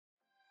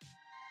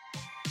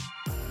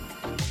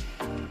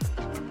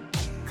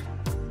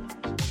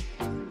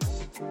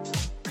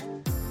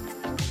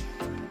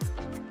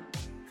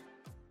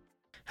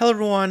Hello,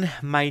 everyone.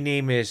 My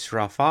name is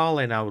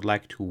Rafal, and I would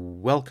like to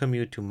welcome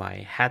you to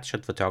my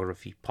Headshot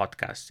Photography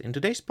podcast. In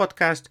today's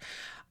podcast,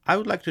 I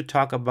would like to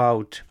talk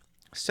about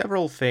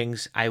several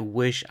things I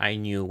wish I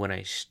knew when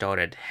I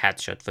started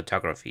headshot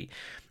photography.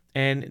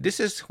 And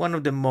this is one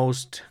of the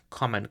most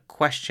common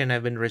question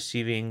I've been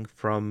receiving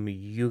from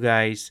you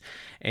guys.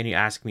 And you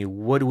ask me,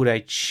 what would I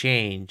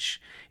change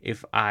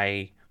if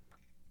I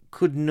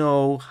could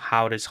know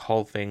how this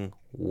whole thing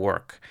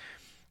work?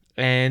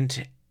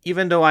 And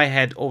even though I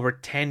had over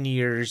 10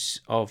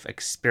 years of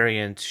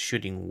experience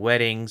shooting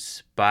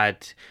weddings,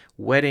 but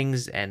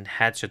weddings and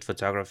headshot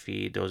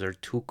photography, those are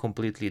two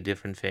completely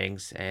different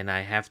things. And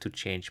I have to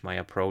change my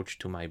approach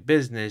to my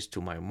business,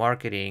 to my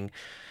marketing,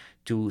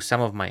 to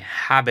some of my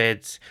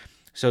habits.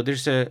 So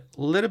there's a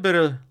little bit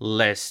of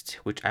list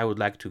which I would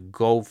like to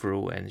go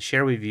through and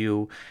share with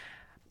you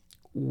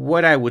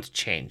what I would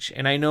change.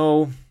 And I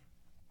know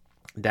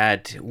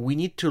that we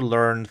need to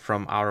learn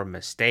from our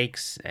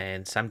mistakes,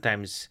 and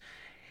sometimes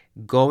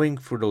going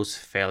through those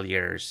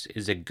failures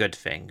is a good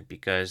thing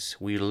because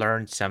we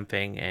learned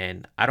something.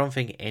 And I don't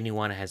think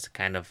anyone has a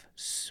kind of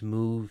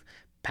smooth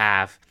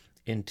path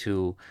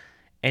into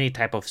any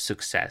type of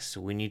success.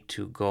 We need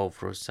to go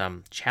through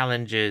some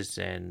challenges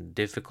and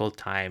difficult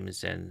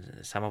times and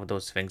some of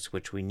those things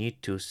which we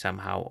need to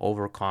somehow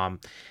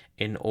overcome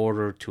in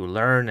order to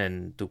learn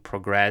and to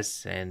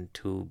progress and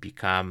to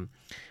become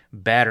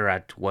better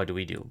at what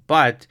we do.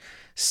 But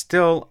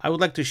still, I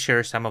would like to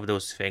share some of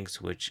those things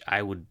which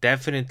I would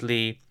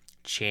definitely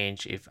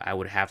change if I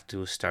would have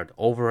to start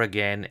over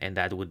again. And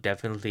that would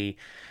definitely,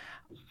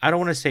 I don't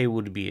want to say it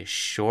would be a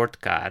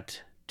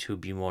shortcut to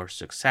be more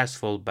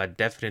successful, but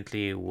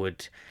definitely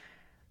would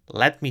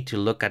let me to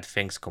look at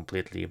things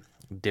completely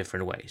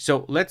different way.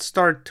 So let's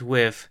start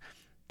with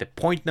the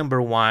point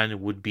number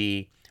one would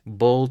be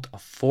build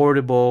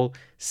affordable,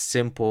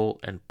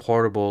 simple, and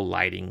portable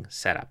lighting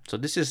setup. So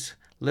this is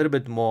a little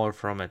bit more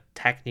from a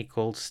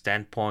technical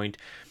standpoint.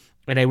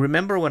 And I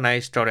remember when I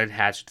started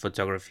hatchet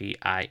photography,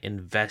 I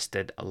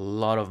invested a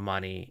lot of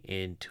money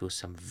into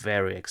some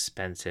very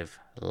expensive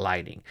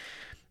lighting.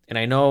 And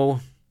I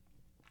know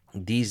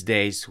these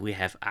days we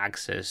have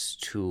access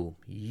to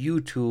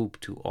YouTube,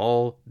 to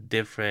all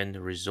different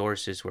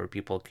resources where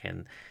people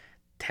can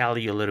tell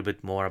you a little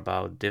bit more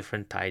about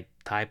different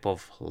type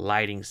of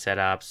lighting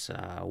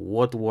setups,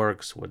 what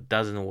works, what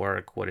doesn't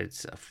work, what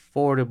it's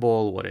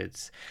affordable, what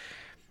it's,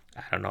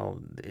 I don't know,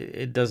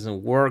 it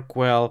doesn't work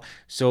well.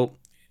 So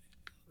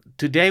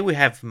today we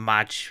have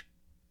much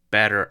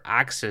better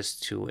access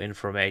to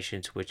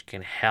information which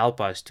can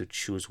help us to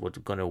choose what's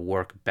going to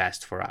work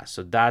best for us.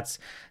 So that's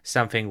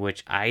something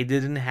which I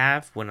didn't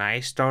have when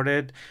I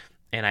started,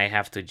 and I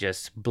have to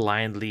just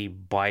blindly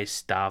buy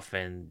stuff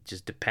and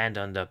just depend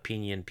on the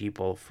opinion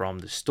people from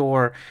the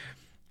store.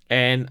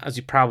 And as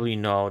you probably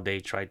know, they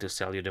try to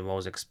sell you the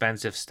most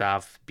expensive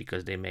stuff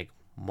because they make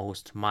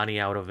most money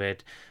out of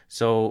it.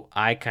 So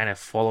I kind of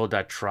followed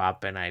that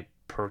trap and I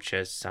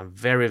purchased some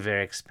very,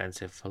 very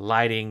expensive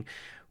lighting,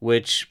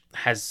 which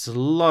has a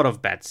lot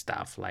of bad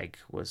stuff, like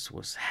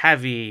was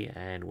heavy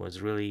and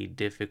was really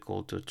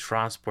difficult to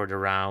transport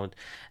around.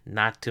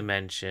 Not to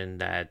mention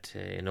that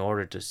in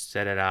order to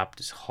set it up,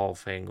 this whole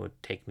thing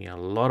would take me a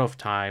lot of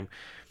time.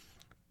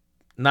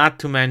 Not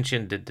to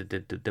mention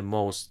the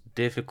most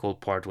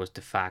difficult part was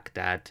the fact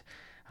that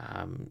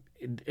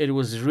it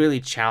was really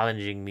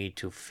challenging me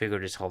to figure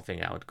this whole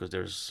thing out because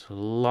there's a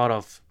lot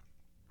of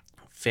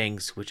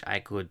things which I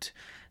could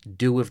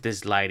do with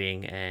this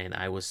lighting, and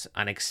I was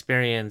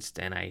unexperienced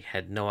and I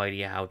had no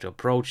idea how to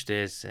approach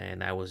this,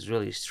 and I was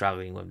really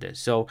struggling with this.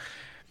 So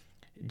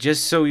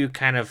just so you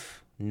kind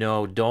of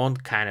know,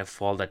 don't kind of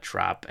fall that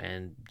trap.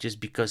 And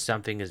just because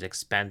something is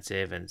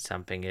expensive and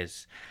something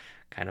is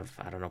kind of,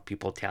 I don't know,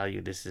 people tell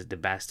you this is the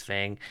best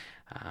thing,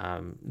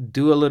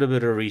 do a little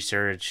bit of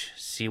research,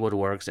 see what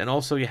works. And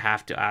also you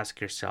have to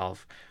ask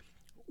yourself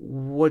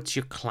what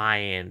your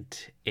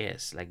client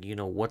is like,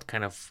 what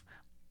kind of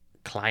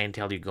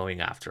clientele you're going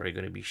after. Are you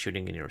going to be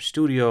shooting in your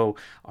studio?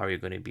 Are you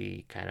going to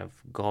be kind of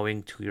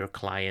going to your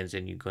clients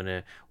and you're going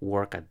to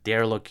work at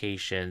their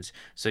locations?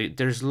 So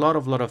there's a lot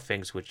of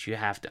things which you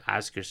have to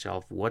ask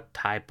yourself what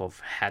type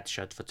of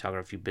headshot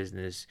photography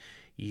business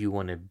you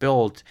want to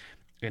build,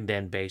 and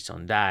then based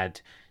on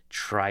that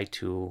try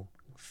to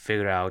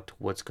figure out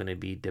what's going to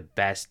be the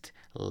best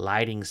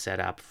lighting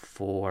setup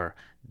for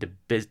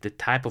the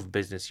type of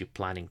business you're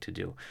planning to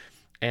do.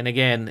 And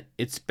again,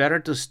 it's better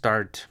to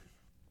start,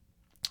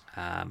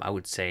 I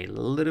would say, a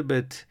little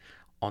bit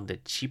on the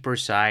cheaper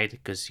side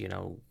because,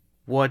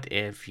 what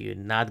if you're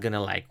not going to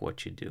like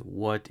what you do?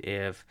 What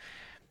if,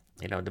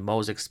 the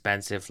most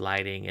expensive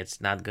lighting,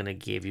 it's not going to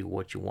give you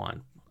what you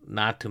want?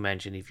 Not to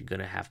mention if you're going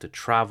to have to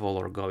travel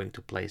or going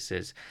to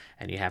places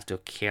and you have to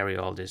carry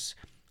all this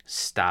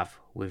stuff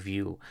with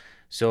you.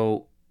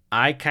 So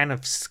I kind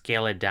of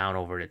scale it down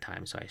over the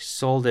time. So I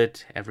sold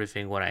it,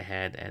 everything what I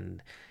had,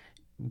 and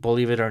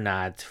believe it or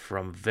not,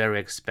 from very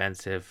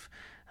expensive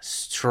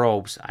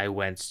strobes, I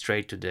went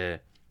straight to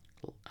the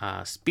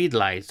speed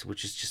lights,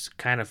 which is just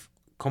kind of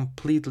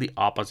completely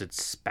opposite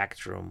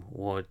spectrum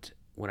what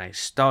when I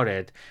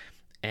started,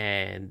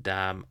 and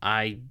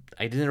I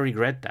didn't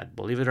regret that.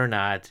 Believe it or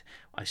not,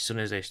 as soon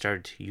as I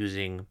started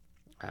using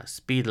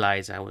speed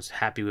lights, I was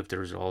happy with the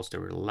results. They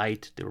were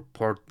light, they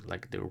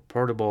were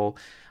portable.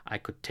 I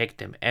could take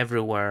them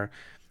everywhere,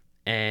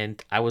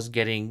 and I was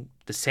getting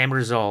the same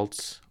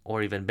results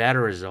or even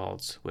better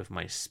results with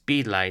my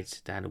speed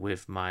lights than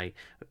with my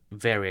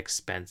very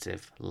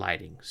expensive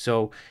lighting.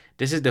 So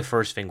this is the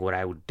first thing what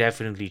I would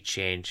definitely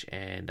change,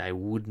 and I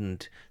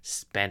wouldn't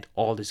spend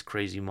all this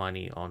crazy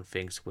money on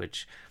things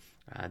which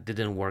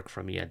didn't work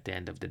for me at the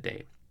end of the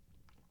day.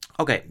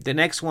 Okay, the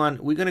next one,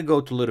 we're gonna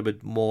go to a little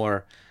bit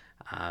more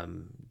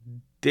um,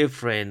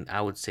 different,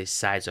 I would say,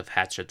 sides of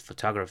headshot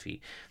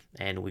photography.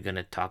 And we're going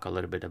to talk a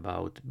little bit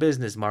about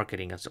business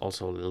marketing as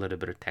also a little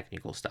bit of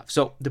technical stuff.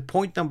 So the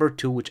point number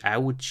 2, which I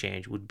would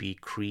change, would be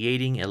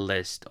creating a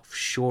list of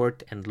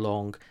short and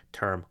long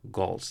term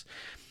goals.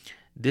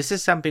 This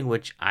is something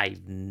which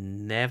I've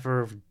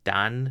never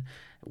done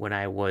when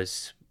I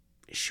was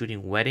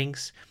shooting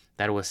weddings.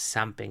 That was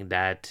something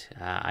that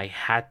I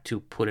had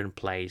to put in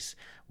place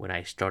when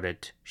I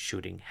started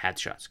shooting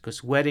headshots,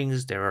 because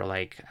weddings, they were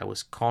like, I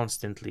was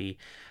constantly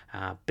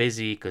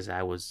busy because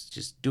I was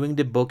just doing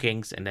the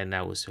bookings, and then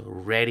I was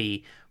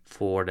ready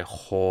for the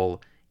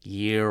whole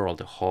year or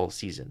the whole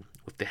season.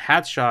 With the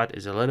headshot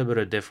is a little bit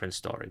of a different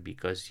story,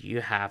 because you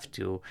have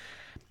to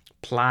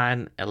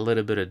plan a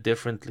little bit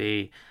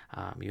differently.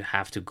 You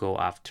have to go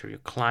after your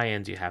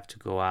clients, you have to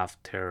go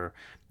after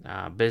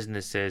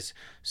businesses.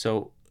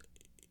 So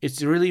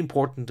it's really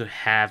important to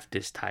have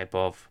this type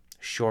of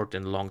short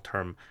and long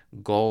term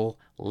goal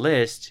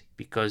list,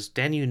 because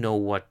then you know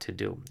what to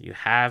do. You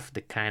have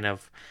the kind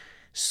of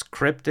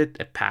scripted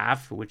a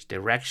path, which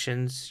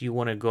directions you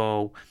want to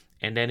go,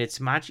 and then it's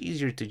much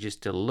easier to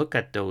just to look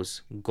at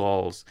those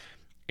goals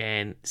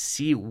and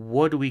see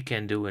what we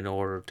can do in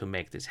order to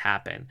make this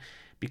happen.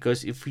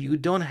 Because if you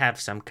don't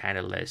have some kind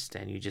of list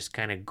and you just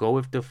kind of go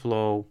with the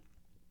flow,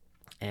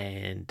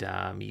 and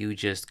you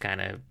just kind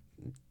of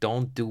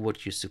don't do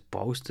what you're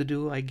supposed to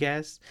do, I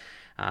guess,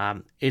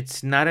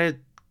 it's not a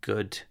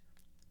good,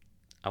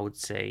 I would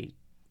say,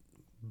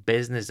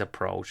 business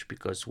approach.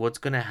 Because what's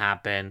going to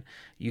happen,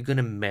 you're going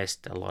to miss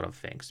a lot of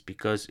things.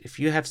 Because if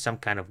you have some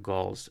kind of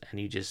goals and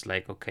you just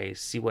like, okay,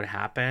 see what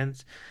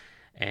happens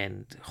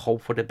and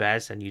hope for the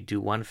best, and you do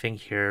one thing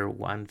here,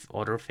 one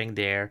other thing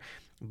there,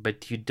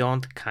 but you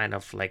don't kind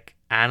of like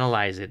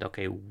analyze it,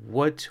 okay,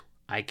 what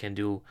I can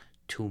do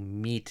to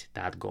meet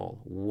that goal,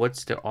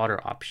 what's the other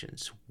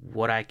options,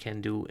 what I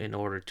can do in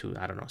order to,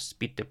 I don't know,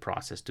 speed the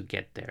process to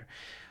get there,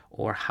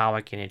 or how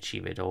I can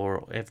achieve it,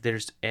 or if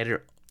there's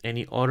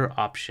any other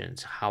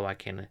options, how I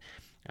can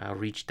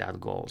reach that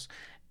goals.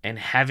 And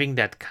having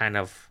that kind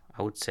of,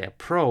 I would say,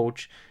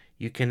 approach,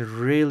 you can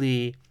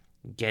really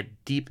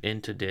get deep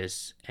into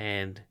this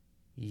and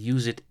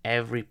use it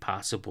every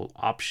possible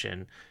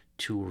option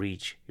to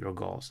reach your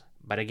goals.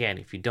 But again,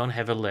 if you don't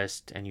have a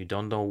list and you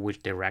don't know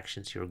which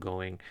directions you're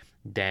going,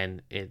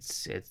 then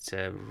it's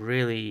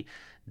really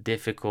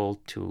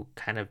difficult to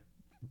kind of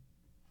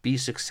be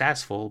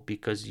successful,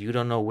 because you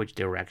don't know which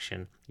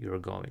direction you're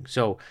going.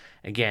 So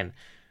again,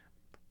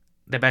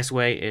 the best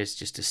way is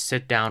just to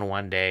sit down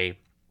one day,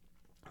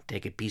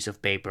 take a piece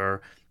of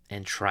paper,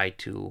 and try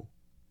to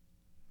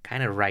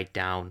kind of write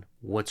down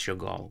what's your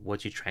goal,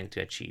 what you're trying to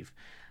achieve.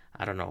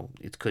 I don't know,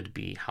 it could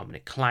be how many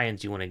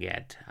clients you want to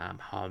get,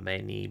 how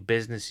many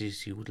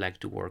businesses you would like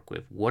to work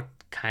with, what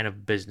kind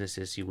of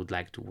businesses you would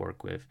like to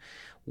work with,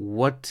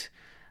 what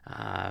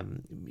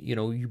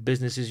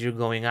businesses you're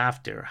going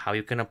after, how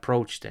you can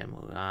approach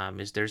them,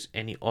 is there's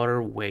any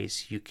other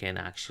ways you can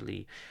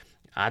actually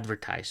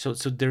advertise. So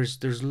there's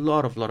a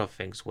lot of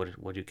things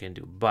what you can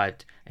do.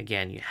 But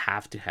again, you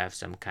have to have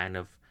some kind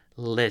of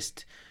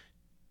list,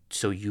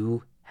 so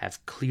you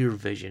have clear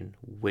vision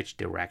which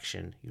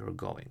direction you're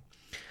going.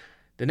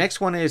 The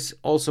next one is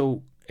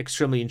also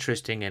extremely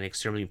interesting and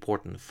extremely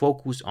important.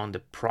 Focus on the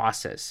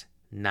process,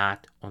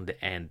 not on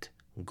the end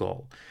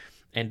goal.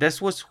 And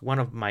this was one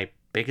of my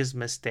biggest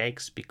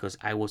mistakes, because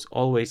I was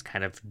always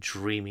kind of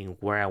dreaming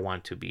where I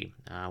want to be,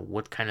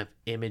 what kind of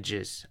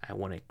images I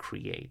want to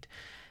create.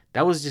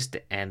 That was just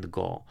the end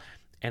goal.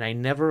 And I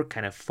never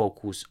kind of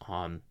focus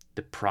on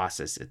the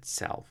process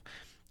itself.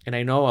 And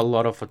I know a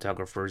lot of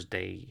photographers,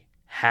 they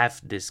have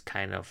this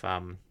kind of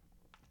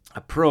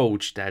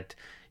approach that,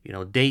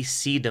 they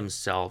see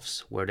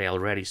themselves where they're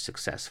already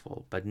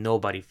successful, but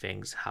nobody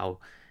thinks how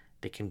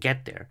they can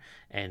get there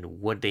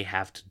and what they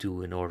have to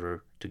do in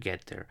order to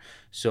get there.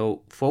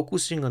 So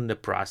focusing on the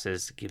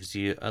process gives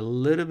you a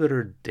little bit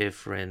of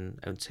different,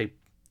 I would say,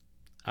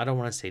 I don't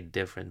want to say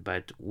different,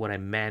 but what I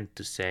meant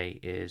to say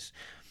is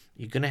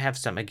you're going to have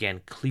some, again,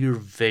 clear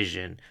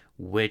vision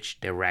which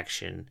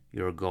direction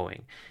you're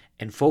going.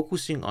 And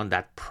focusing on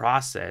that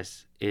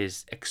process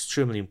is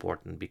extremely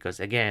important, because,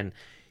 again,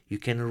 you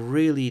can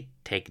really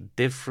take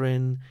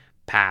different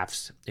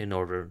paths in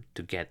order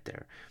to get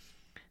there.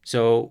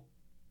 So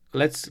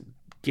let's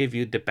give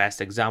you the best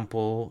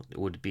example. It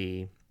would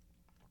be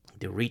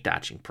the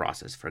retouching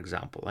process, for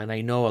example. And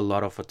I know a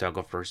lot of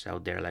photographers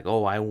out there like,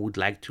 oh, I would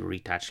like to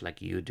retouch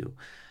like you do,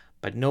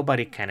 but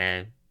nobody kind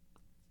of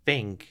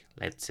think,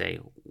 let's say,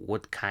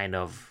 what kind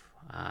of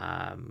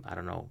I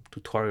don't know,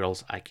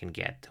 tutorials I can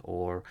get,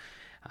 or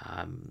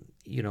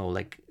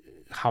like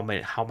how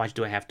much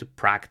do I have to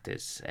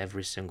practice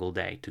every single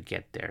day to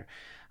get there?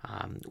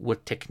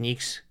 What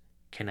techniques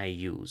can I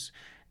use?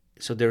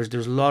 So there's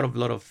a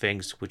lot of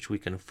things which we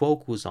can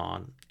focus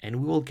on, and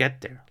we will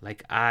get there.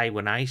 Like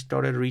when I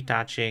started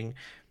retouching,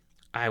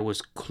 I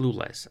was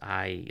clueless.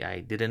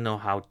 I didn't know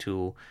how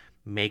to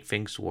make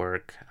things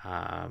work.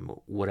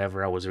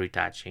 Whatever I was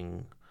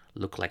retouching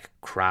looked like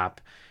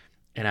crap,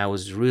 and I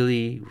was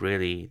really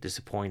really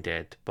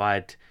disappointed.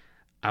 But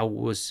I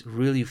was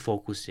really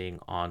focusing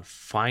on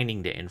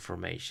finding the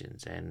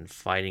informations and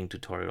finding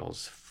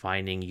tutorials,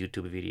 finding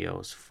YouTube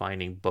videos,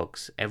 finding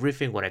books,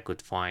 everything what I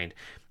could find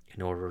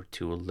in order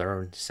to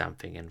learn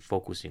something, and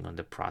focusing on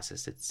the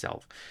process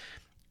itself.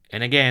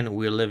 And again,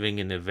 we're living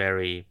in a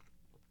very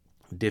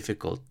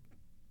difficult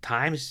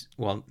times,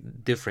 well,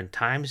 different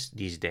times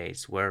these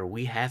days, where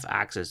we have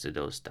access to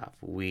those stuff.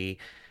 We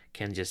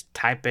can just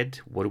type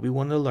it, what we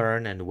want to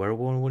learn and where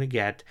we want to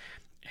get,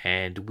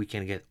 and we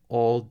can get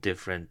all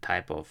different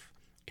type of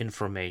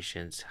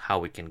informations how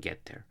we can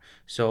get there.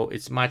 So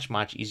it's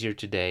much easier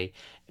today,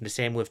 and the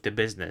same with the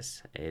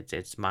business.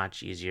 It's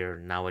much easier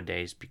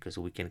nowadays because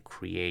we can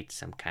create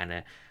some kind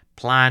of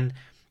plan,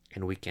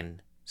 and we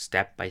can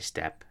step by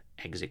step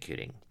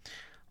executing.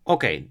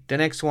 Okay, the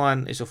next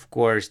one is, of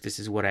course, this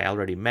is what I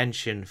already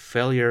mentioned: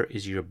 failure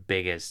is your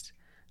biggest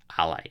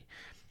ally.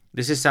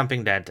 This is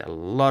something that a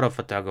lot of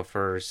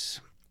photographers,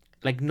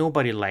 like,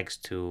 nobody likes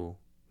to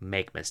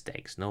make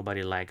mistakes.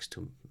 Nobody likes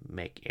to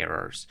make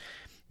errors.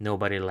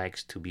 Nobody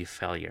likes to be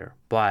failure.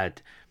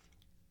 But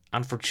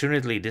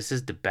unfortunately, this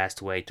is the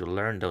best way to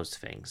learn those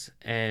things.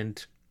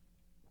 And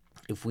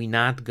if we're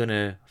not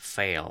gonna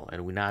fail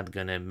and we're not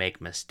gonna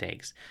make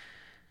mistakes,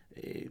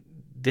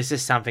 this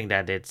is something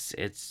that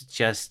it's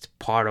just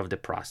part of the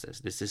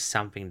process. This is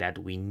something that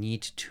we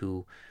need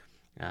to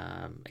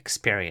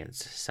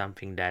experience,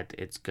 something that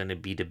it's going to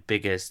be the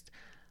biggest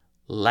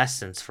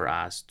lessons for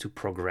us to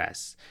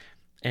progress.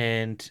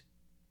 And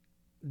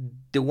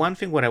the one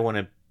thing what I want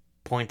to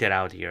point it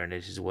out here, and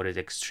this is what is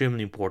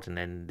extremely important,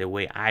 and the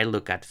way I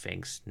look at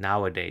things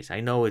nowadays, I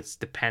know it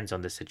depends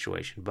on the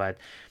situation, but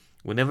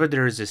whenever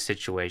there is a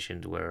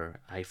situation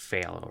where I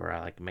fail, or I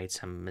like made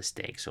some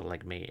mistakes, or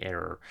like made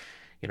error,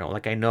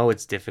 like, I know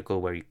it's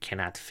difficult where you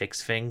cannot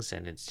fix things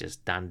and it's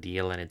just done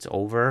deal and it's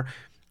over.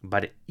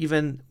 But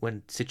even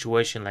when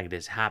situation like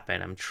this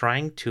happen, I'm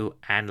trying to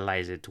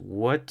analyze it,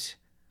 what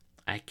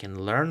I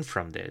can learn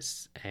from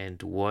this,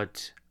 and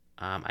what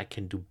I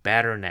can do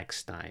better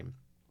next time,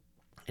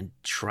 and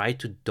try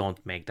to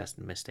don't make that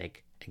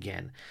mistake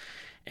again.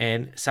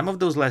 And some of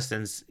those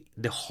lessons,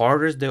 the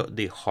harder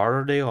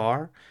they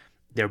are,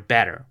 they're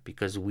better,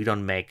 because we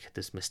don't make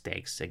these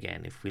mistakes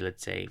again. If we,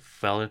 let's say,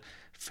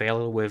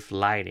 fail with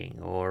lighting,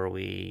 or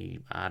we,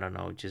 I don't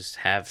know, just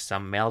have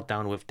some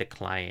meltdown with the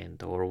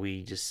client, or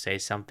we just say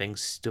something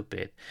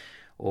stupid,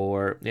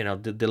 or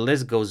the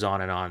list goes on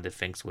and on, the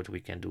things which we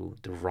can do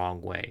the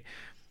wrong way.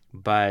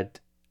 But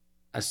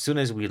as soon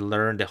as we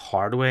learn the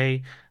hard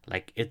way,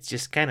 like, it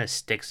just kind of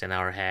sticks in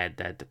our head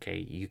that, okay,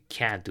 you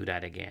can't do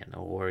that again,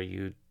 or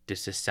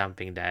this is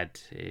something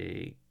that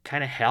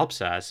kind of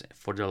helps us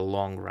for the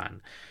long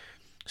run.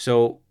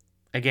 So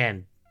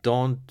again,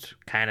 don't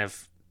kind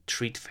of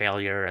treat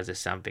failure as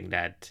something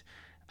that,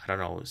 I don't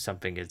know,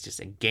 something is just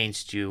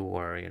against you,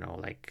 or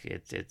like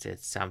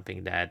it's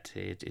something that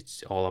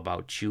it's all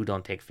about you.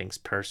 Don't take things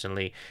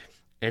personally.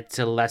 It's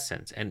a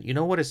lesson. And you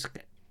know what is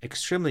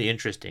extremely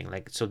interesting?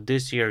 Like, so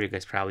this year, you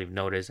guys probably have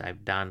noticed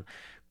I've done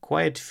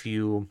quite a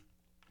few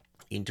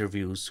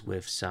interviews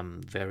with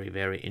some very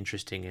very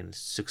interesting and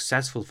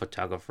successful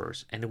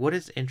photographers. And what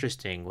is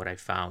interesting, what I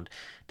found,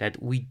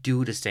 that we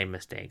do the same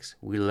mistakes,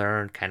 we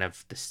learn kind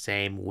of the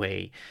same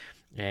way.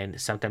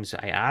 And sometimes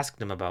I ask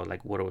them about,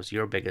 like, what was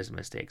your biggest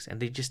mistakes, and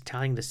they're just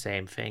telling the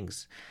same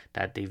things,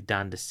 that they've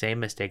done the same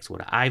mistakes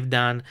what I've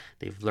done,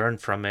 they've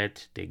learned from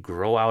it, they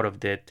grow out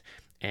of it,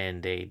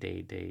 and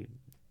they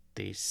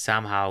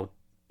somehow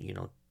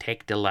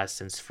take the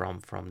lessons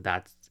from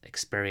that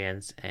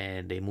experience,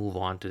 and they move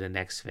on to the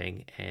next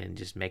thing, and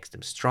just makes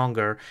them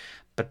stronger.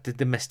 But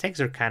the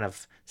mistakes are kind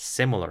of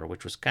similar,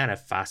 which was kind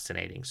of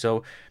fascinating.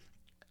 So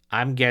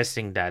I'm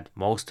guessing that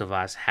most of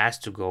us has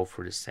to go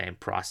through the same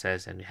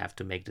process, and we have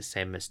to make the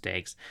same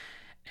mistakes,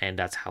 and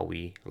that's how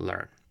we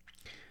learn.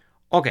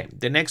 Okay,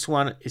 the next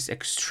one is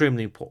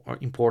extremely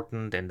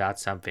important, and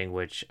that's something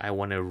which I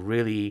want to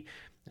really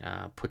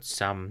put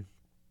some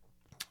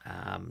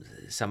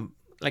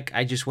like,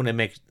 I just want to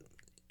make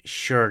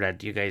sure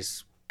that you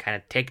guys kind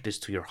of take this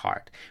to your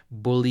heart.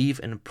 Believe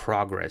in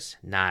progress,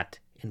 not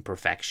in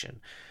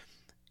perfection.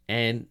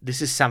 And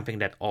this is something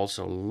that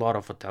also a lot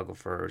of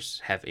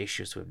photographers have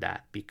issues with,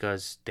 that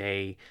because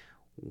they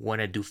want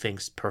to do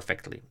things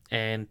perfectly.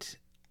 And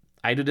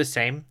I do the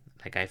same.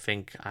 Like, I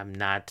think I'm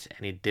not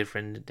any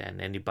different than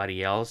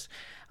anybody else.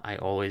 I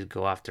always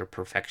go after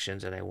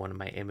perfections and I want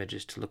my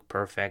images to look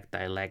perfect.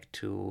 I like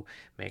to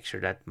make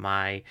sure that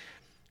my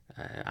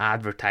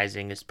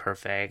advertising is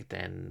perfect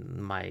and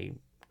my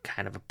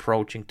kind of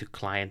approaching to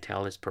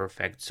clientele is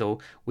perfect. So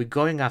we're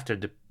going after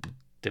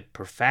the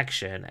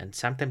perfection, and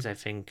sometimes I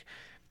think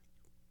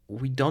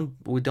we don't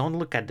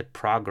look at the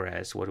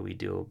progress what we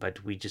do,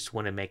 but we just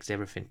want to make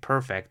everything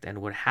perfect.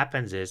 And what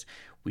happens is,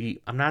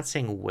 I'm not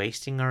saying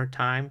wasting our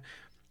time,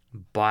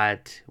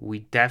 but we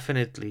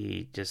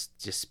definitely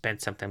just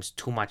spend sometimes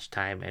too much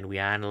time and we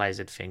analyze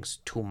things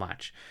too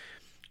much.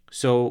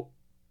 So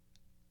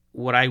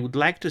what I would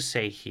like to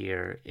say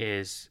here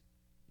is,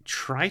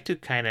 try to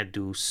kind of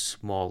do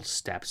small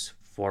steps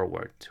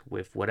forward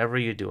with whatever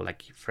you do.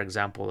 Like, for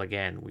example,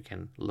 again, we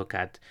can look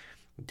at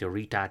the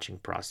retouching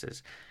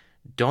process.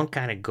 Don't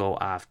kind of go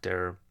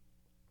after,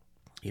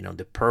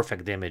 the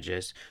perfect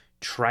images.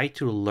 Try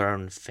to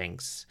learn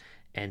things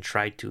and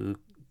try to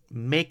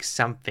make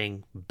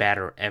something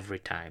better every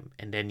time.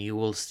 And then you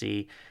will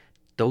see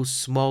those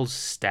small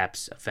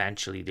steps,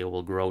 eventually they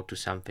will grow to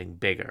something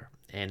bigger.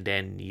 And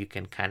then you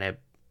can kind of,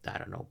 I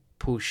don't know,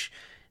 push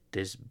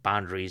these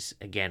boundaries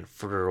again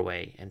further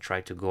away and try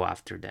to go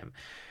after them.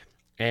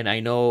 And I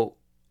know,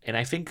 and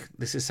I think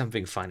this is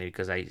something funny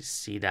because I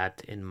see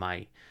that in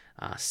my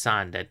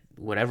son, that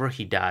whatever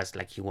he does,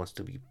 like, he wants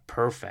to be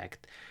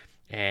perfect.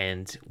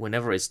 And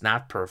whenever it's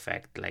not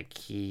perfect, like,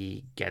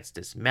 he gets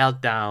this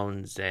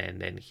meltdowns and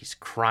then he's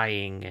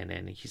crying and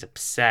then he's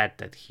upset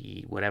that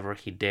whatever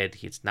he did,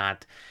 he's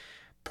not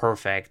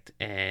perfect.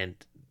 And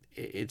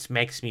it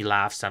makes me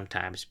laugh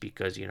sometimes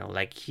because,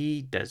 like,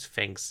 he does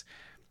things,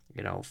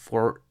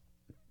 for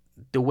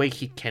the way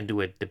he can do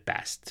it the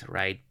best,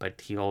 right? But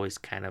he always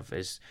kind of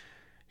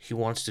he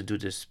wants to do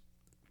this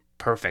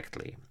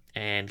perfectly.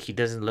 And he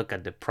doesn't look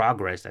at the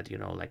progress that,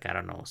 like, I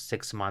don't know,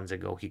 6 months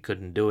ago, he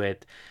couldn't do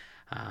it.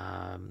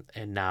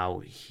 And now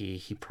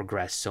he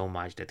progressed so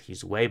much that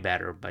he's way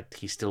better, but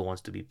he still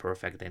wants to be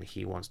perfect and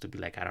he wants to be,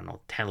 like, I don't know,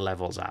 10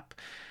 levels up,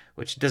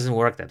 which doesn't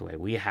work that way.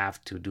 We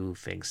have to do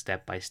things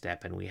step by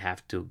step and we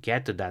have to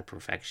get to that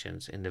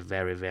perfections in the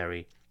very,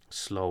 very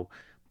slow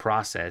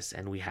process.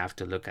 And we have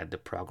to look at the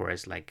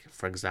progress, like,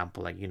 for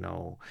example, like,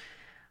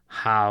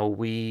 how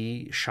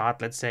we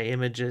shot, let's say,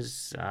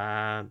 images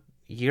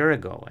year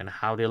ago and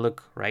how they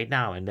look right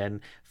now, and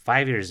then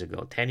 5 years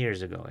ago, 10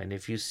 years ago. And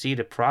if you see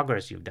the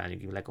progress you've done, you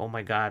can be like, oh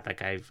my God,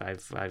 like,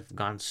 I've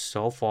gone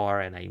so far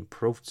and I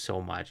improved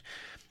so much.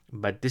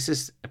 But this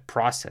is a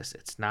process.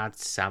 It's not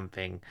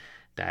something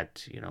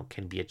that,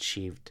 can be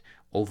achieved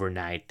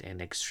overnight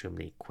and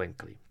extremely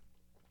quickly.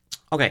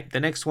 Okay, the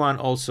next one,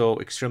 also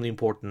extremely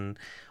important.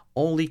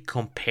 Only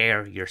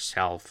compare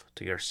yourself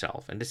to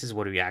yourself. And this is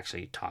what we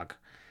actually talked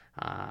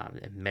a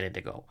minute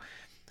ago.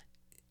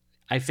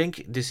 I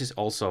think this is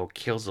also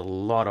kills a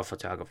lot of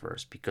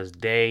photographers because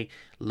they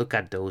look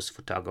at those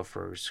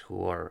photographers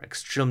who are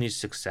extremely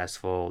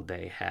successful.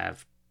 They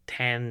have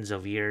tens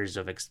of years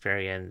of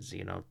experience,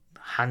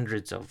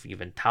 hundreds of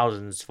even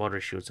thousands photo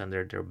shoots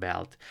under their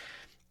belt.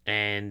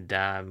 And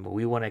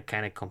we want to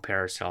kind of compare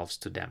ourselves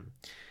to them.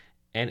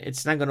 And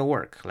it's not going to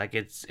work. Like,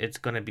 it's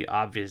going to be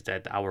obvious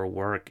that our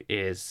work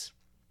is,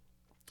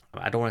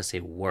 I don't want to say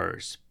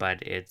worse,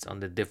 but it's on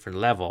the different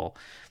level.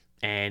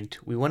 And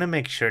we want to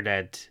make sure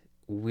that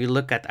we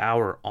look at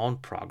our own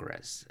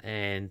progress,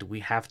 and we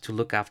have to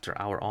look after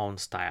our own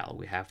style.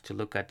 We have to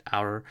look at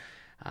our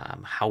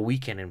how we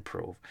can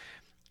improve.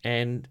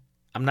 And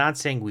I'm not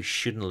saying we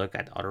shouldn't look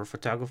at other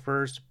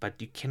photographers,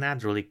 but you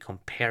cannot really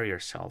compare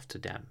yourself to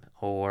them.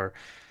 Or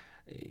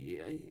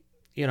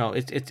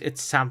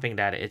it's something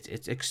that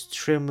it's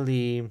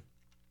extremely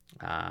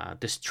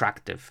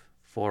destructive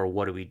for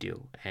what we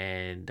do.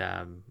 And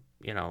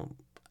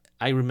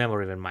I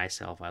remember even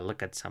myself, I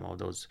look at some of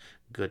those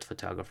good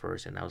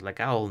photographers and I was like,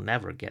 I will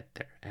never get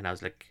there. And I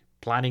was like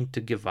planning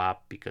to give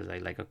up because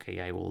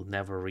okay, I will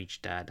never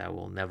reach that. I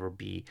will never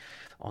be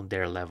on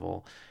their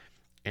level.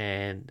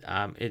 And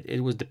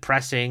it was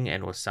depressing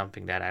and was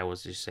something that I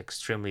was just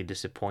extremely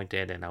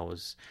disappointed. And I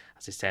was,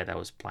 as I said, I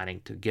was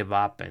planning to give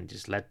up and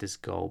just let this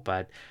go.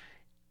 But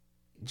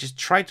just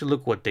try to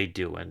look what they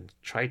do and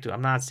try to,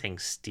 I'm not saying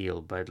steal,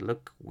 but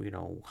look,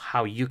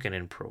 how you can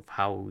improve,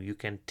 how you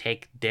can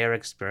take their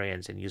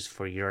experience and use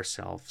for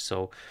yourself.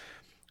 So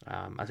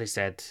as I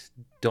said,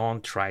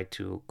 don't try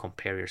to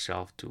compare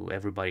yourself to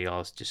everybody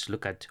else. Just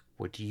look at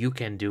what you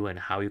can do and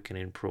how you can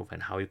improve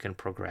and how you can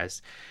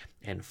progress,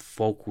 and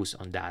focus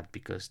on that,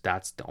 because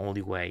that's the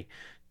only way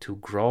to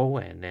grow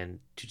and then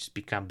to just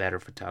become better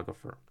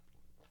photographer.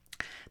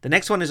 The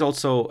next one is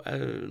also a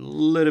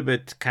little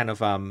bit kind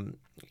of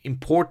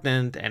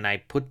important, and I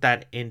put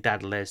that in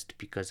that list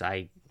because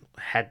I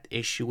had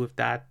issue with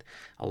that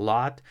a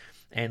lot.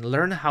 And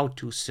learn how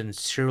to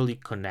sincerely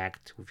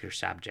connect with your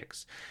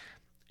subjects.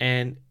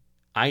 And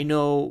I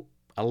know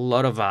a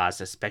lot of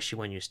us, especially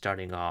when you're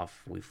starting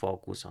off, we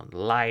focus on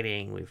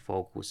lighting, we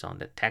focus on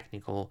the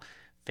technical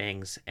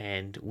things,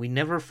 and we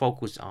never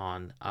focus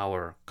on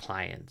our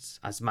clients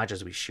as much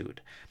as we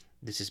should.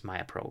 This is my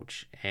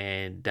approach.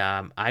 And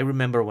I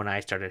remember when I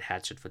started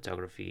headshot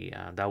photography,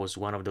 that was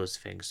one of those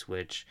things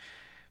which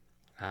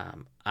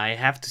I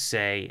have to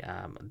say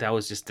that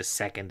was just the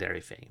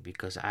secondary thing,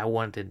 because I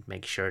wanted to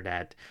make sure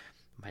that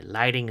my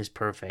lighting is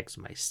perfect,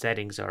 my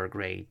settings are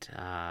great,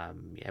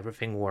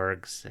 everything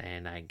works,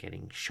 and I'm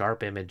getting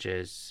sharp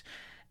images.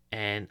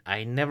 And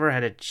I never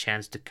had a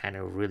chance to kind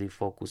of really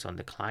focus on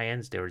the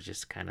clients. They were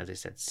just kind of, as I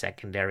said,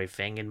 secondary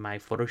thing in my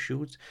photo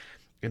shoots.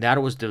 And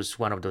that was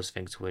one of those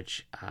things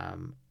which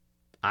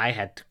I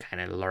had to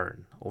kind of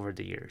learn over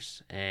the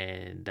years.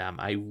 And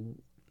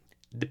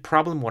the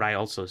problem what I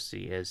also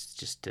see is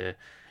just the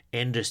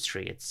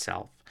industry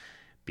itself,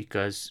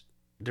 because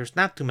there's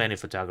not too many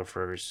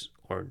photographers,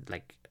 or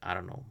like, I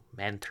don't know,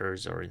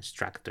 mentors or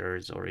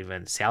instructors or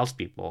even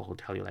salespeople who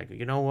tell you, like,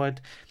 you know what,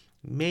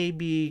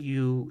 maybe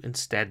you,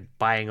 instead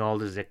buying all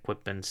this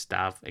equipment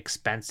stuff,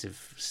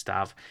 expensive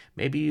stuff,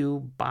 maybe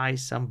you buy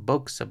some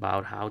books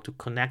about how to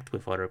connect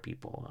with other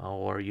people,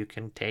 or you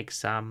can take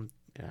some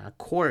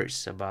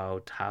course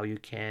about how you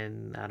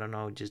can, I don't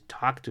know, just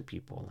talk to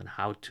people and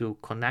how to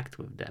connect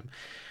with them.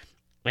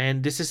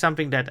 And this is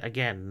something that,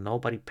 again,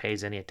 nobody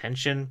pays any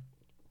attention,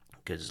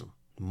 because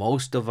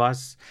most of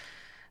us,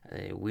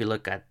 we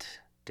look at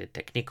the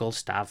technical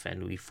stuff,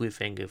 and if we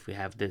think if we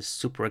have this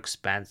super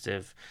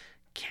expensive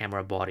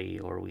camera body,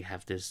 or we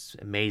have this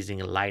amazing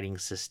lighting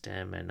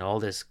system and all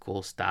this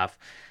cool stuff,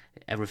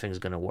 everything's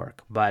going to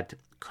work. But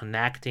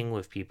connecting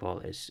with people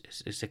is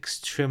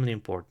extremely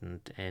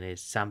important, and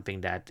it's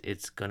something that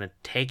it's going to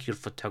take your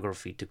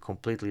photography to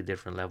completely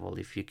different level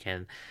if you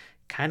can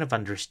kind of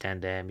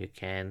understand them, you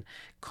can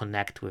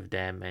connect with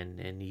them,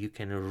 and you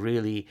can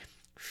really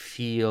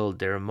feel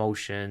their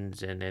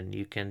emotions, and then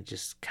you can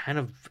just kind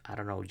of, I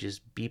don't know,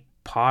 just be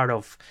part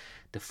of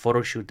the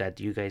photo shoot, that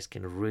you guys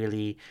can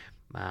really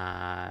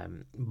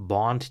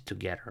bond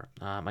together.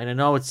 And I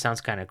know it sounds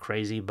kind of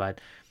crazy,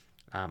 but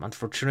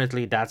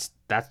unfortunately, that's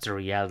the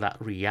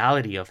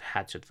reality of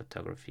headshot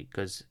photography.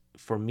 Because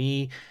for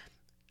me,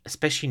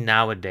 especially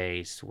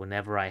nowadays,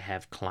 whenever I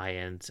have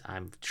clients,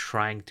 I'm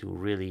trying to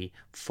really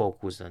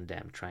focus on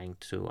them, trying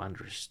to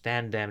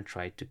understand them,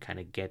 try to kind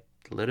of get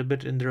a little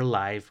bit in their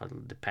life.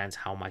 It depends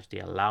how much they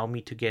allow me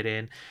to get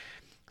in,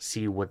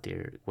 see what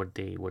they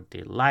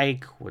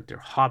like, what their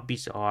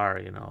hobbies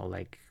are,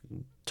 like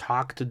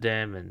talk to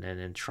them,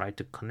 and try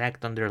to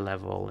connect on their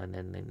level,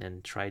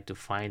 and try to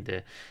find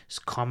the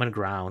common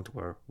ground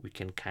where we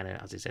can kind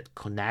of, as I said,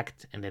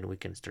 connect, and then we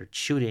can start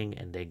shooting,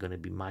 and they're going to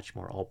be much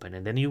more open,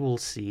 and then you will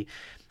see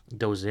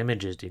those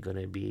images, they're going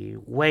to be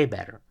way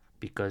better,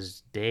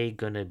 because they're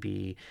going to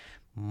be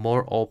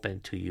more open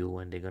to you,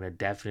 and they're going to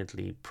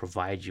definitely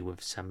provide you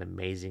with some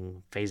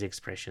amazing face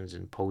expressions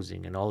and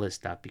posing and all this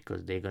stuff,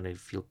 because they're going to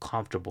feel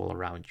comfortable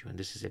around you, and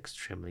this is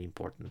extremely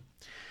important.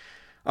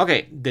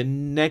 Okay, the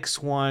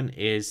next one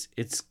is,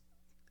 it's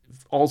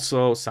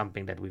also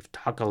something that we've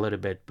talked a little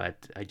bit, but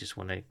I just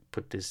want to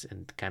put this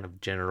in kind of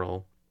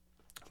general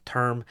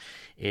term,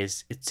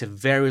 is it's a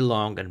very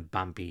long and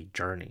bumpy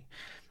journey.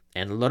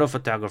 And a lot of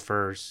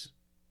photographers,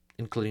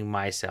 including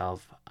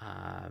myself,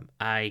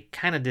 I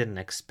kind of didn't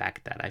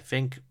expect that. I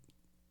think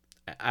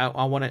I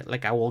want to,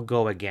 like, I will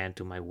go again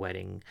to my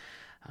wedding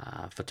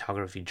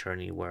photography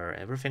journey, where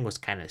everything was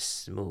kind of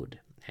smooth.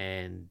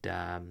 And,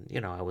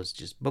 I was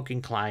just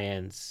booking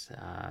clients.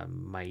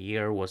 My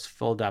year was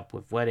filled up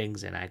with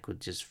weddings, and I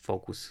could just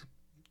focus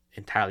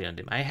entirely on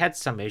them. I had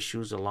some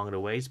issues along the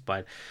ways,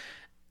 but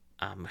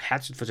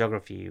headshot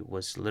photography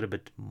was a little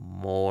bit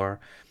more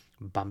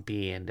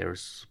bumpy, and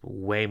there's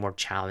way more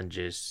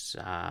challenges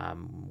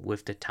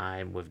with the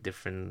time, with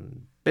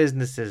different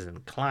businesses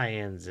and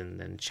clients,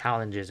 and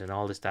challenges and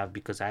all this stuff,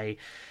 because I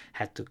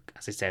had to,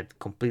 as I said,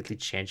 completely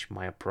change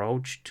my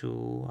approach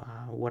to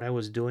what I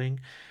was doing.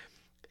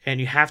 And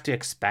you have to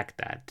expect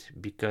that,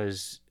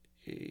 because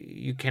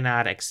you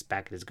cannot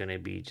expect it's going to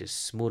be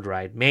just smooth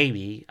ride.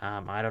 Maybe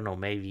I don't know,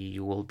 maybe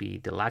you will be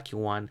the lucky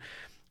one,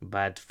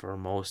 but for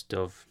most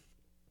of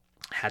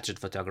headshot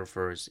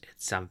photographers,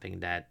 it's something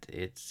that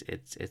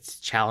it's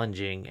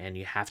challenging, and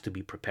you have to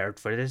be prepared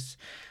for this,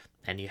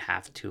 and you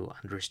have to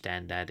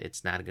understand that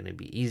it's not going to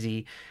be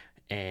easy,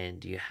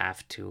 and you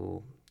have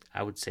to,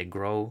 I would say,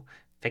 grow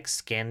thick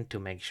skin to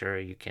make sure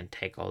you can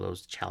take all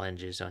those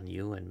challenges on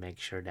you, and make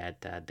sure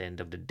that at the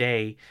end of the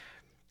day,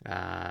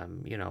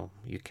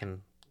 you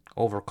can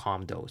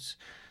overcome those.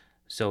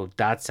 So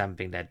that's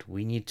something that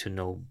we need to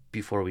know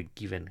before we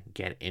even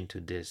get into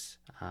this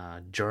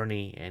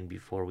journey, and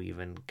before we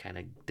even kind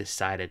of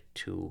decided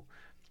to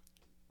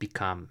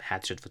become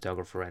headshot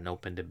photographer and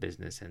open the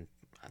business, and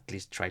at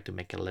least try to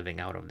make a living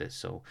out of this.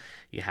 So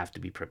you have to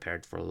be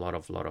prepared for a lot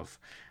of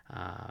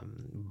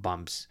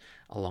bumps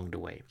along the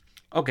way.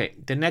 Okay,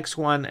 the next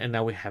one, and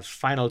now we have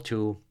final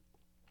two.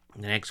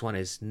 The next one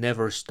is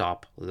never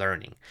stop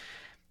learning.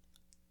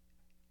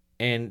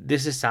 And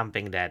this is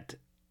something that,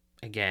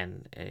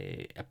 again,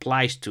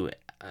 applies to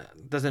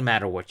doesn't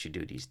matter what you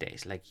do these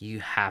days. Like,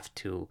 you have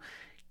to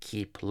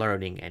keep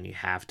learning, and you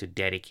have to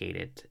dedicate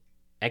it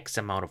X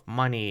amount of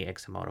money,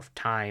 X amount of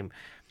time,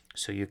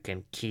 so you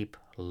can keep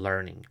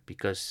learning,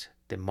 because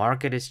the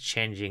market is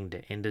changing,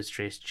 the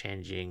industry is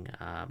changing,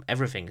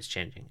 everything is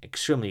changing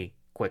extremely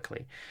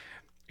quickly,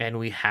 and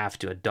we have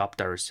to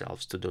adapt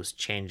ourselves to those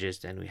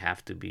changes. And we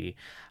have to be,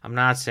 I'm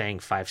not saying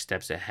 5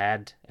 steps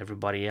ahead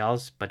everybody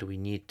else, but we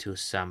need to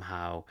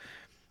somehow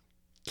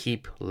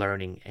keep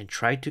learning and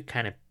try to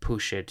kind of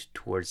push it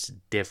towards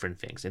different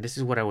things. And this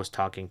is what I was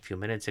talking a few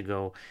minutes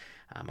ago.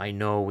 I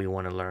know we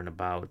want to learn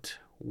about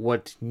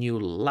what new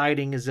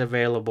lighting is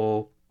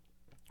available,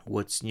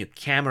 what's new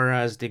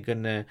cameras they're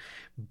gonna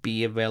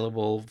be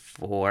available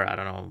for, I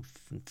don't know,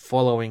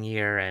 following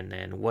year, and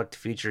then what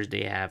features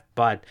they have.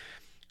 But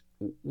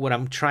what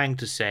I'm trying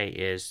to say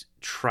is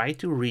try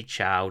to reach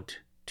out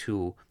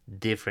to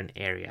different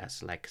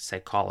areas like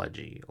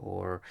psychology,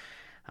 or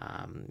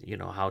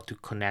how to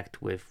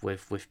connect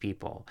with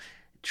people.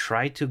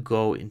 Try to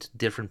go into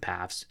different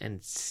paths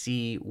and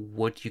see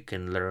what you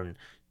can learn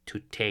to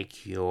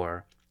take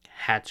your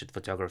headshot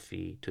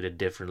photography to the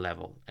different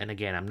level. And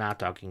again, I'm not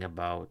talking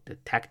about the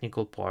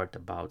technical part,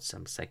 about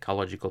some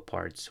psychological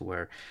parts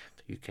where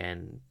you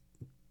can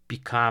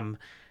become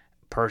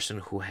a person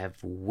who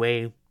have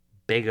way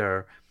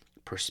bigger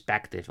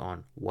perspective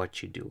on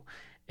what you do.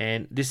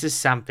 And this is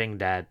something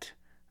that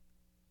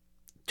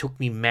took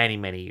me many,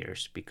 many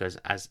years, because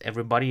as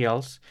everybody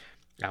else,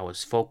 I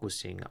was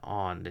focusing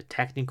on the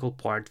technical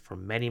part for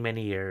many,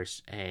 many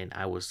years, and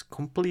I was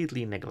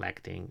completely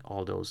neglecting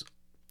all those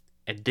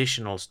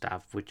additional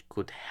stuff which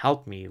could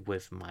help me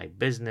with my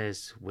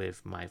business,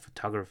 with my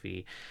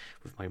photography,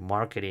 with my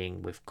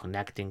marketing, with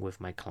connecting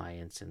with my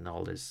clients, and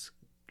all this,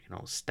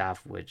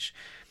 stuff which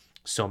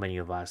so many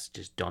of us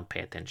just don't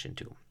pay attention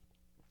to.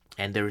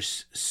 And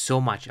there's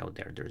so much out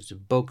there. There's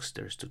books,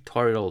 there's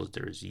tutorials,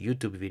 there's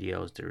YouTube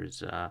videos,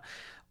 there's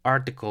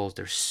articles.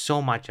 There's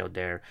so much out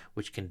there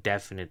which can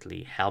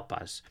definitely help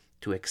us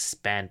to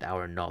expand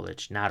our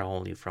knowledge, not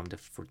only from the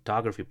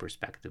photography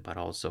perspective, but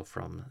also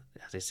from,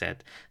 as I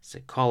said,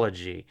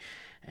 psychology,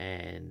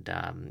 and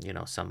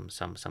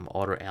some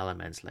other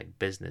elements like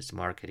business,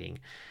 marketing.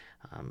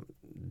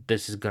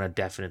 This is gonna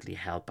definitely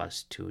help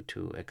us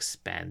to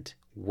expand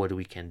what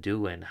we can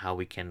do and how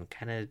we can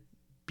kind of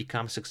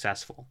become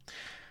successful.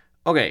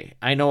 Okay,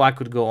 I know I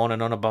could go on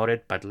and on about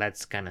it, but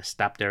let's kind of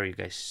stop there. You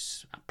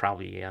guys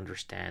probably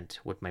understand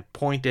what my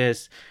point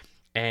is.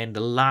 And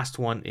the last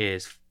one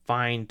is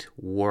find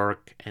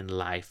work and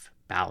life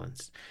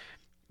balance.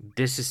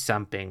 This is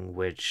something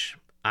which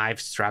I've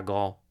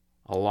struggled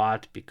a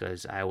lot,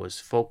 because I was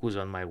focused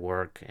on my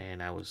work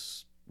and I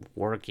was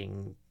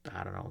working,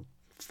 I don't know,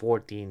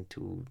 14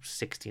 to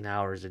 16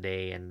 hours a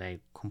day, and I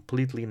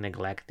completely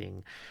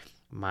neglecting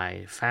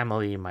my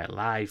family, my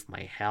life,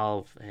 my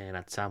health. And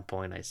at some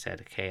point I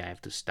said, okay, I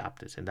have to stop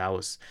this. And that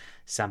was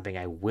something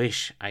I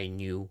wish I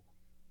knew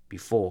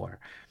before,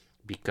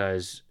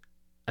 because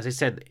as I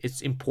said,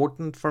 it's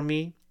important for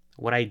me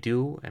what I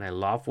do, and I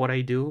love what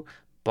I do,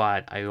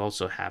 but I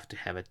also have to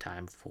have a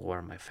time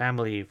for my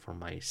family, for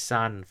my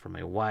son, for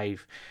my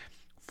wife,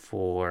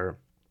 for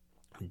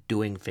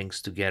doing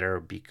things together.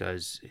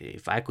 Because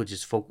if I could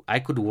just focus, I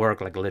could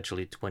work like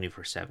literally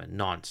 24/7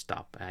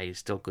 non-stop. I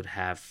still could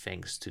have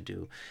things to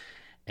do,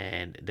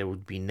 and there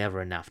would be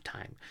never enough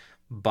time.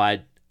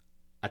 But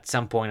at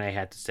some point I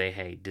had to say,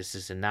 hey, this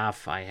is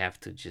enough. I have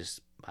to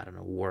just, I don't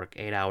know, work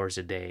 8 hours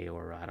a day,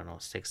 or I don't know,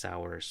 6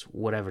 hours,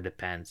 whatever,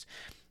 depends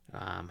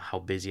how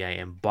busy I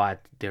am.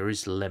 But there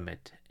is a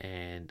limit,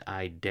 and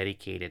I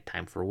dedicated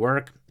time for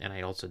work, and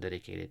I also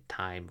dedicated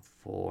time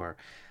for,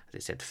 as I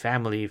said,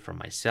 family, for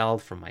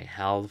myself, for my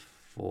health,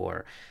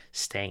 for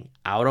staying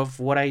out of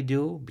what I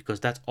do, because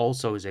that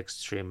also is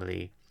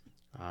extremely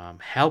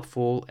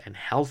helpful and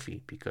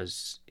healthy.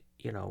 Because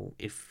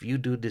if you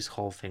do this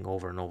whole thing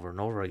over and over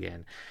and over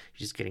again,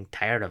 you're just getting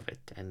tired of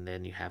it, and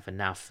then you have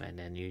enough, and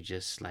then you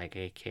just like,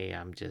 okay,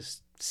 I'm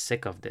just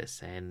sick of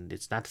this, and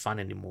it's not fun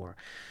anymore.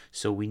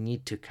 So we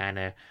need to kind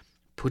of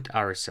put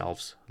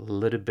ourselves a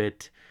little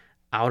bit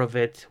out of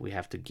it. We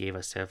have to give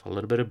ourselves a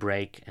little bit of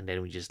break, and then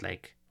we just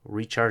like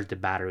recharge the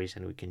batteries,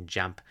 and we can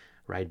jump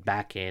right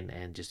back in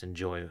and just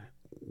enjoy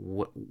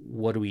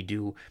what we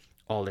do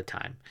all the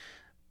time.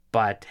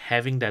 But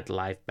having that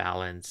life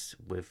balance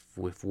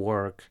with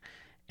work,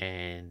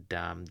 and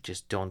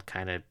just don't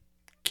kind of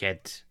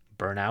get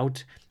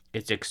burnout,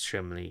 it's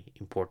extremely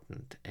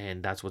important,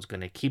 and that's what's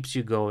gonna keeps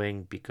you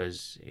going.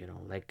 Because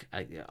like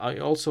I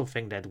also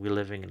think that we're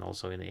living in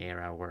also in an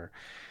era where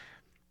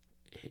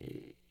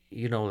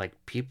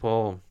like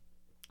people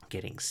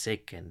getting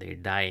sick and they're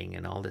dying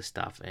and all this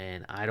stuff.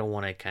 And I don't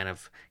want to kind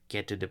of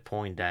get to the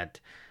point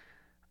that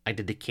I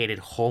dedicated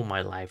whole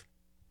my life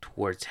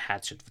towards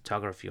headshot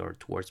photography or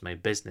towards my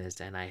business,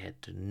 and I had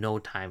no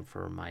time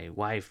for my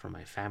wife, for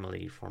my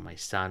family, for my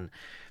son.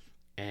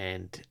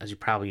 And as you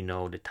probably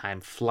know, the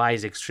time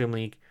flies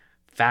extremely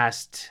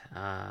fast.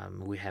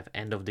 We have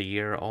end of the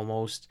year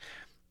almost,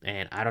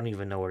 and I don't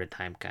even know where the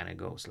time kind of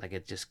goes. Like,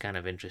 it's just kind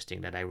of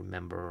interesting that I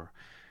remember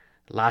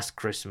last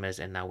Christmas,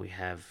 and now we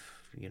have,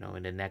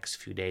 in the next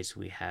few days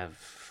we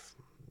have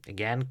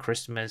again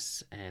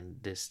Christmas, and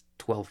this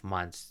 12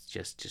 months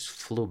just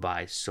flew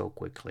by so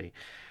quickly.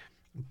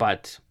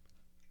 but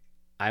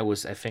I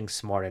was, I think,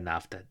 smart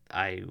enough that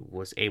I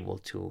was able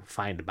to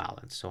find a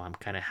balance. So I'm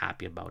kind of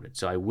happy about it.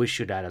 So I wish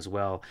you that as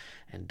well.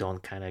 And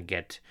don't kind of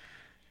get,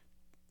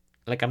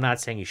 like, I'm not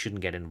saying you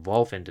shouldn't get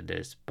involved into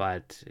this,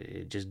 but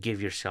just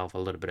give yourself a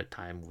little bit of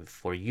time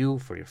for you,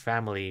 for your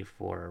family,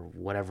 for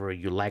whatever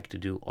you like to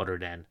do other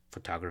than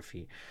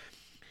photography.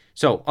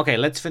 So, okay,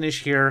 let's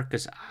finish here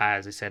because,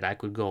 as I said, I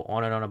could go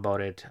on and on about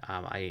it.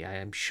 I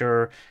am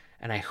sure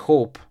and I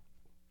hope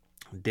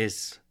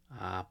this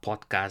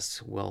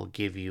podcast will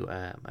give you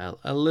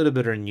a little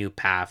bit of a new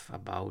path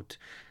about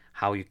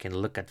how you can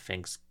look at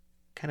things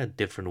kind of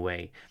different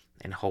way,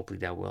 and hopefully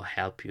that will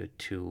help you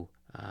to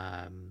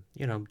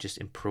just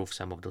improve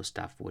some of those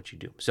stuff what you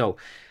do. So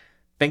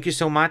thank you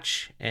so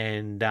much,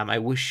 and I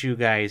wish you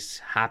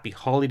guys happy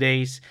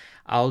holidays.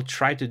 I'll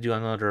try to do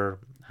another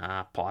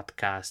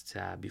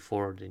podcast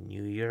before the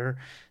new year,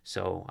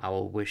 so I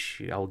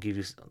will give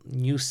you a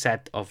new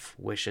set of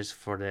wishes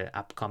for the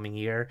upcoming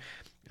year.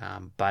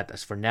 But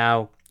as for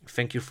now,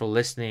 thank you for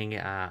listening.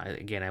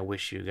 Again, I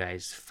wish you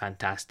guys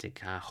fantastic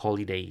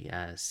holiday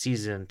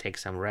season. Take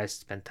some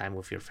rest, spend time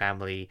with your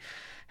family,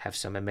 have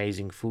some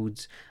amazing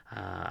foods.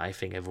 I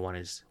think everyone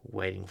is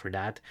waiting for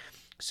that.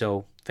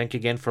 So thank you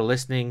again for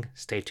listening.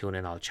 Stay tuned,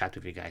 and I'll chat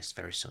with you guys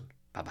very soon.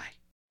 Bye bye.